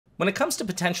When it comes to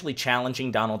potentially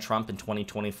challenging Donald Trump in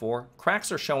 2024,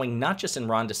 cracks are showing not just in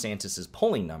Ron DeSantis'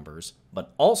 polling numbers,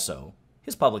 but also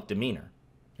his public demeanor.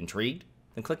 Intrigued?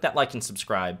 Then click that like and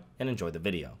subscribe and enjoy the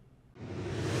video.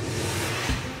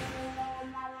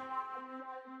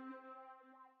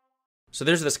 So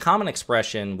there's this common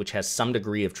expression which has some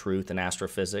degree of truth in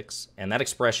astrophysics, and that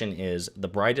expression is the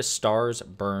brightest stars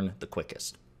burn the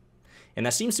quickest. And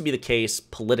that seems to be the case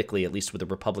politically, at least with the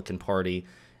Republican Party,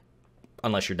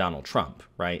 unless you're Donald Trump,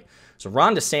 right? So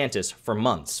Ron DeSantis, for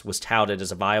months, was touted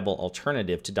as a viable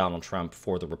alternative to Donald Trump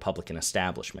for the Republican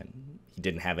establishment. He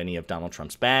didn't have any of Donald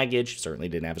Trump's baggage, certainly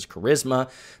didn't have his charisma,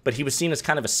 but he was seen as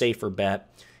kind of a safer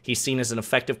bet. He's seen as an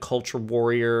effective culture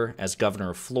warrior, as governor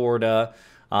of Florida,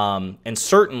 and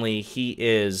certainly he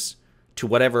is, to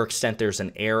whatever extent there's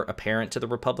an heir apparent to the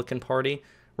Republican Party,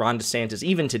 Ron DeSantis,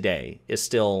 even today, is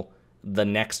still the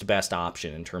next best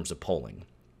option in terms of polling.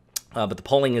 But the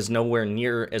polling is nowhere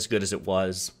near as good as it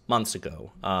was months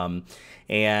ago.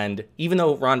 And even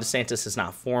though Ron DeSantis has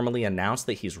not formally announced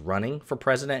that he's running for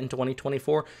president in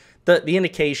 2024, the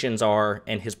indications are,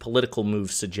 and his political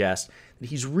moves suggest,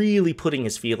 that he's really putting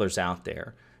his feelers out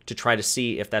there to try to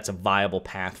see if that's a viable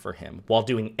path for him, while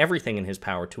doing everything in his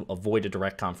power to avoid a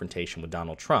direct confrontation with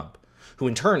Donald Trump, who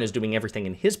in turn is doing everything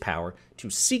in his power to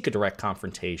seek a direct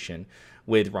confrontation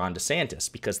with Ron DeSantis,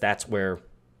 because that's where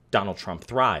Donald Trump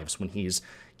thrives, when he's,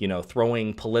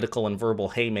 throwing political and verbal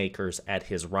haymakers at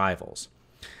his rivals.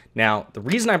 Now, the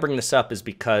reason I bring this up is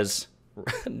because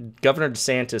Governor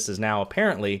DeSantis is now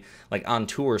apparently on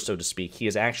tour, so to speak. He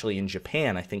is actually in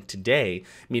Japan, I think today,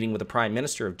 meeting with the Prime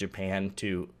Minister of Japan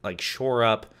to shore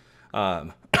up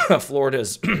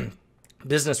Florida's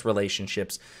business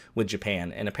relationships with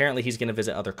Japan. And apparently he's going to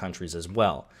visit other countries as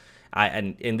well.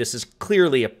 And this is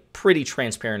clearly a pretty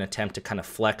transparent attempt to kind of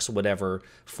flex whatever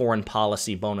foreign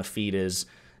policy bona fides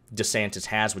DeSantis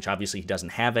has, which obviously he doesn't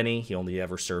have any. He only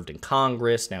ever served in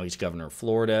Congress. Now he's governor of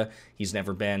Florida. He's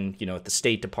never been, at the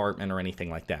State Department or anything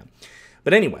like that.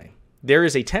 But anyway, there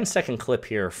is a 10-second clip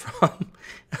here from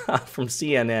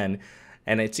CNN,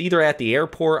 and it's either at the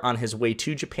airport on his way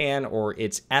to Japan or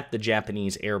it's at the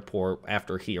Japanese airport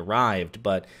after he arrived.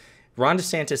 But Ron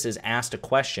DeSantis is asked a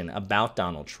question about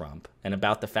Donald Trump and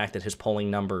about the fact that his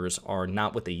polling numbers are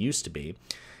not what they used to be.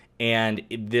 And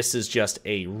this is just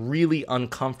a really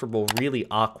uncomfortable, really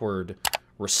awkward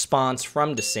response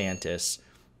from DeSantis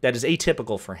that is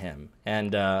atypical for him.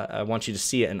 And I want you to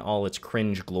see it in all its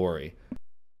cringe glory.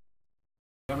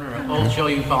 Governor, old show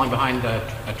you falling behind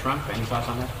Trump. Any thoughts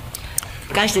on that?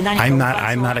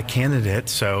 I'm not a candidate,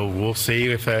 so we'll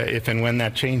see if and when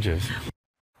that changes.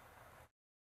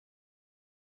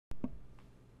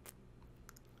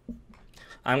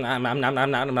 I'm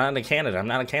not a candidate. I'm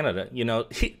not a candidate.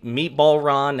 Meatball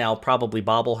Ron, now probably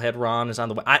bobblehead Ron, is on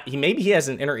the way. Maybe he has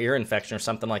an inner ear infection or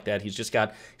something like that. He's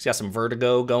got some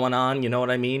vertigo going on. You know what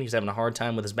I mean? He's having a hard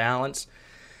time with his balance.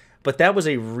 But that was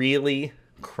a really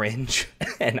cringe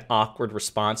and awkward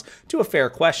response to a fair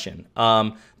question.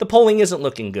 The polling isn't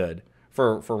looking good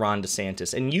for Ron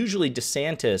DeSantis, and usually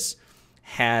DeSantis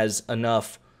has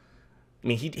enough.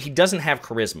 He doesn't have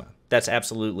charisma. That's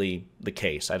absolutely the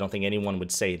case. I don't think anyone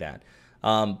would say that.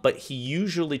 But he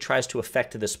usually tries to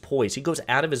affect this poise. He goes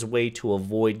out of his way to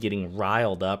avoid getting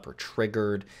riled up or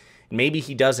triggered. Maybe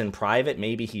he does in private.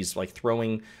 Maybe he's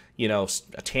throwing,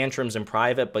 tantrums in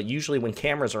private. But usually when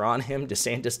cameras are on him,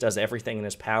 DeSantis does everything in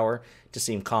his power to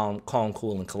seem calm,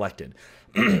 cool, and collected.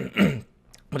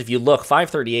 But if you look,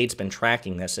 538's been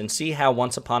tracking this, and see how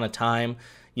once upon a time,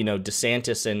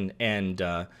 DeSantis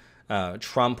and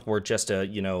Trump were just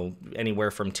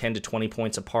anywhere from 10 to 20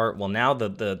 points apart. Well, now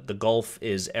the gulf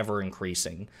is ever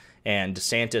increasing, and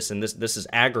DeSantis, and this is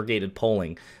aggregated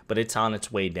polling, but it's on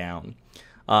its way down.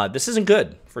 This isn't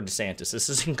good for DeSantis. This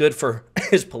isn't good for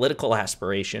his political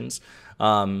aspirations.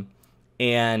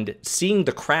 And seeing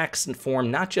the cracks form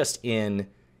not just in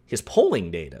his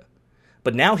polling data,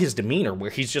 but now his demeanor,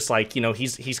 where he's just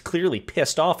he's clearly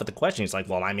pissed off at the question. He's like,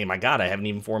 well, my God, I haven't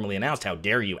even formally announced. How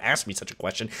dare you ask me such a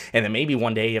question? And then maybe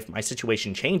one day if my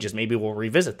situation changes, maybe we'll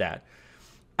revisit that.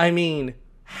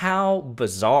 How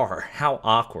bizarre, how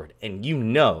awkward. And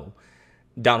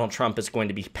Donald Trump is going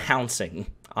to be pouncing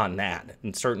on that.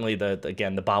 And certainly the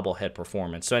bobblehead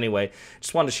performance. So anyway,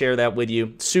 just wanted to share that with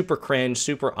you. Super cringe,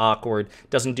 super awkward.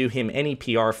 Doesn't do him any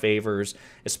PR favors,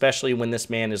 especially when this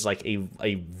man is like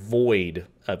a void,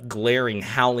 a glaring,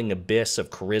 howling abyss of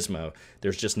charisma.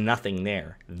 There's just nothing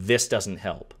there. This doesn't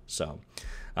help. So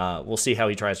we'll see how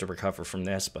he tries to recover from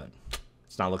this, but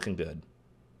it's not looking good.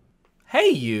 Hey,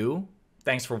 you.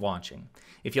 Thanks for watching.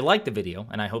 If you liked the video,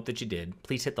 and I hope that you did,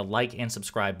 please hit the like and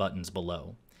subscribe buttons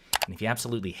below. And if you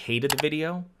absolutely hated the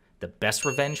video, The best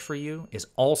revenge for you is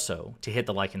also to hit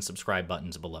the like and subscribe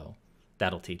buttons below.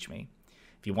 That'll teach me.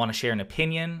 If you want to share an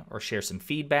opinion or share some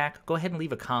feedback, go ahead and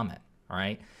leave a comment, all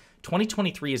right?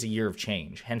 2023 is a year of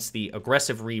change, hence the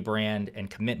aggressive rebrand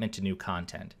and commitment to new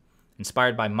content.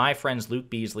 Inspired by my friends Luke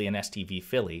Beasley and STV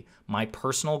Philly, my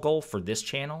personal goal for this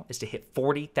channel is to hit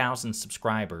 40,000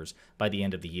 subscribers by the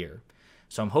end of the year.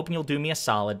 So I'm hoping you'll do me a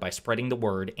solid by spreading the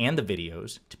word and the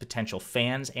videos to potential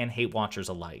fans and hate watchers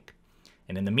alike.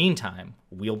 And in the meantime,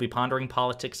 we'll be pondering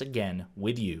politics again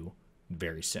with you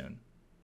very soon.